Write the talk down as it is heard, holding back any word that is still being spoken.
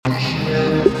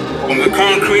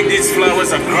concrete these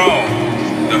flowers are grown.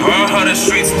 The hard-hearted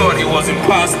streets thought it was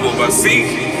impossible, but see,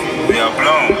 they are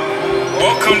blown.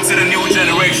 Welcome to the new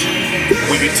generation.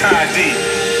 We Be Tadi.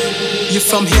 You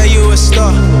from here, you a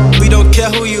star. We don't care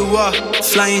who you are.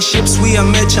 Flying ships, we are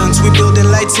merchants. We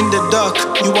building lights in the dark.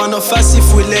 You want of us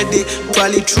if we let it.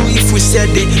 Probably true if we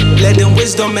said it. Blending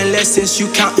wisdom and lessons.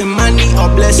 You counting money or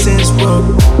blessings, bro.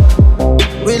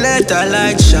 We let our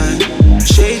light shine.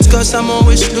 Shades, cause I'm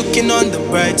always looking on the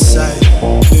bright side.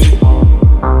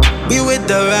 Be with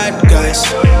the right guys.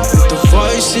 With the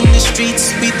voice in the streets,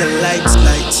 be the lights.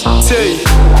 Say,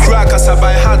 crack us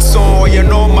by heart song, you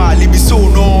normal, it be so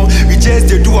no. We just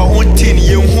they do our own thing,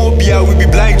 you won't be we be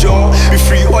blind jaw. We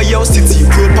free Oil City,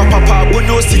 pro papa,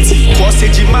 Bono City. Cause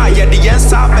Jima, yeah, the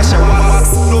answer,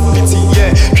 no pity,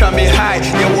 yeah. Try me high,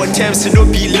 yeah, what times to no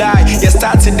be lie. Yeah,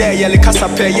 start today, yeah, like us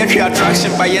pay, yeah,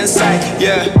 attraction by inside,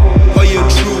 yeah. Oh, you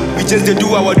true, we just they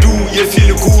do our do, yeah,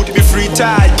 feel good, be free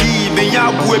tidy, me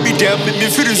ya go be there, me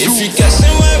feel the zoo. If you catch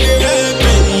them where we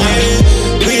rapping,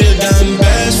 yeah. We the damn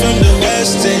best from the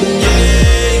West End,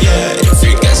 yeah. If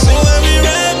you catch them where we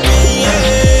rapping, yeah.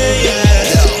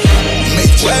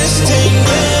 West End,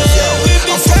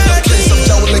 yeah. I'm from the place of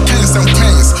jowling kings and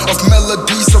queens, of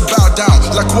melodies so bow down,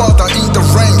 like water in the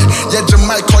rain. Yeah,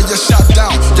 Jamaica, you shut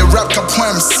down. You rap a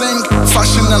poem, sing,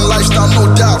 fashion and lifestyle, no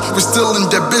doubt. We're still in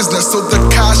the business, so the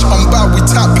cash on bar, we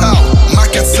tap out.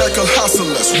 Market circle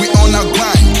hustlers, we on our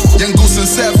grind. Young goods and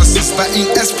services, buying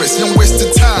express, young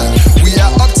wasted time. We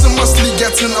are optimistically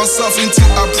getting ourselves into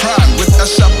our prime. With a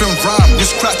sharpened rhyme, we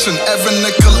scratching every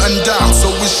nickel and dime,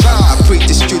 so we shine. I preach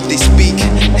the truth they speak,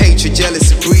 hatred,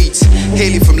 jealousy breeds.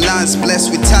 Hailing from lands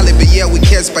blessed with talent, but yeah, we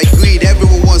cursed by greed.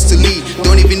 Everyone wants to lead,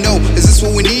 don't even know, is this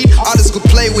what we need? Others could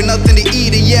play with nothing to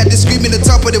eat, and yeah, they screaming the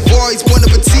top of the voice, one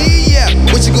of a tea, yeah.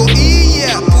 What you go eat,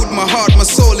 yeah. I put my heart, my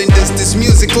soul in this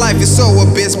music life is so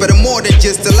abyss, but I'm more than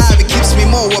just alive, it keeps me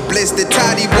more bliss. The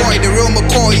tidy boy, the real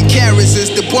McCoy, you can't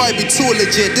resist. The boy be too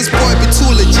legit, this boy be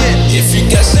too legit. If you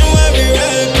guessing where we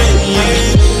rapping,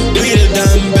 yeah. We the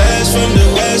damn best from the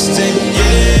West End,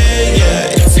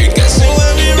 yeah. If you guessing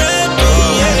where we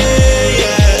rapping,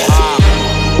 yeah.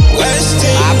 West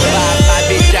End,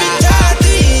 yeah.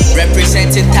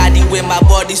 Representing Tadi with my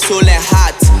body, soul and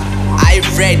heart. I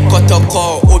read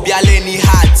Kotoko, Obialeni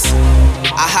hat.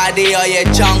 I had a your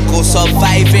jungle,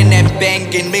 surviving and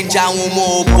banging. Make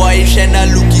Janwumo boy, Shana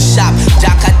looky sharp.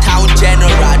 Jacka Town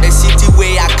General, the city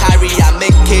where I carry, I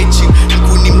make caging.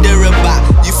 Kunim the river,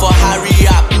 you for hurry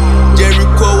up.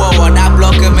 Jericho, what I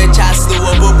block him a chance to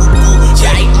Bobo.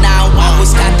 Right now, I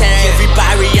was scattering every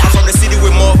barrier. From the city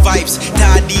with more vibes,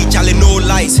 Tadi, Charlie, no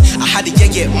lies. I had to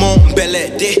get more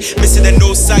belly, day. Missing the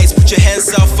no size, put your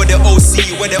hands up for the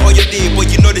OC. Where the all your day, but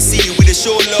you know the sea. With the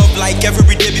show love like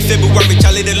every day be February.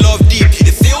 Charlie, the love deep,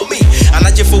 you feel me? And I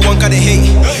just for one kind of hate.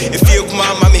 If you come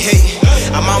on, mommy hate.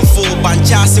 I'm on full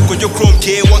banchas, could you chrome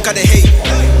K, one kind of hate.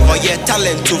 Oh yeah,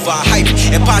 talent over hype.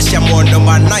 A passion more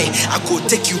number 9. I could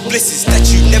take you places that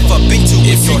you never been to.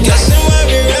 If you guessing where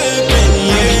we rapping,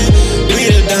 yeah. We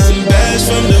the damn best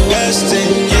from the West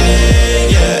End,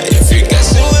 yeah. If you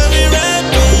guessing where we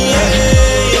rapping,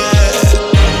 yeah.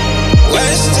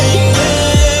 West End,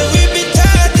 yeah. We Be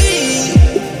Tadi.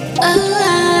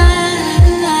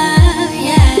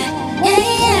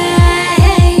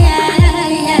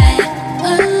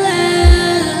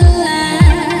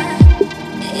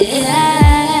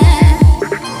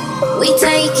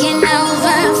 Taking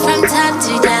over from top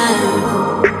to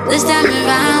down. This time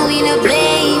around, we no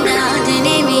play now. The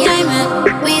name behind me,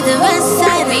 we the west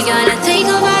side. We gonna take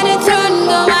over the throne,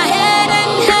 go ahead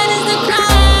and head is the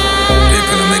crown.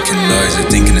 People are making noise, they're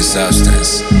thinking of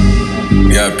substance.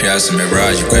 We are piazza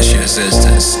mirage, you question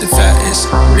existence. The fact is,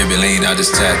 we be laying out these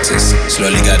tactics.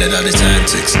 Slowly gathered out these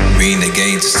antics. We in the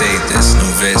game to save this, no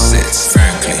visits.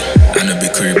 Frankly, I know be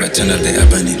creep, but turn up the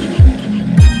ebony.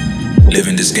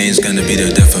 Living this game's gonna be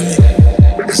the death of me.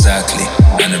 Exactly,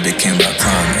 I know became by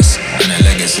promise. And a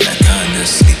legacy like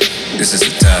honesty. This is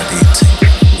the Tadi.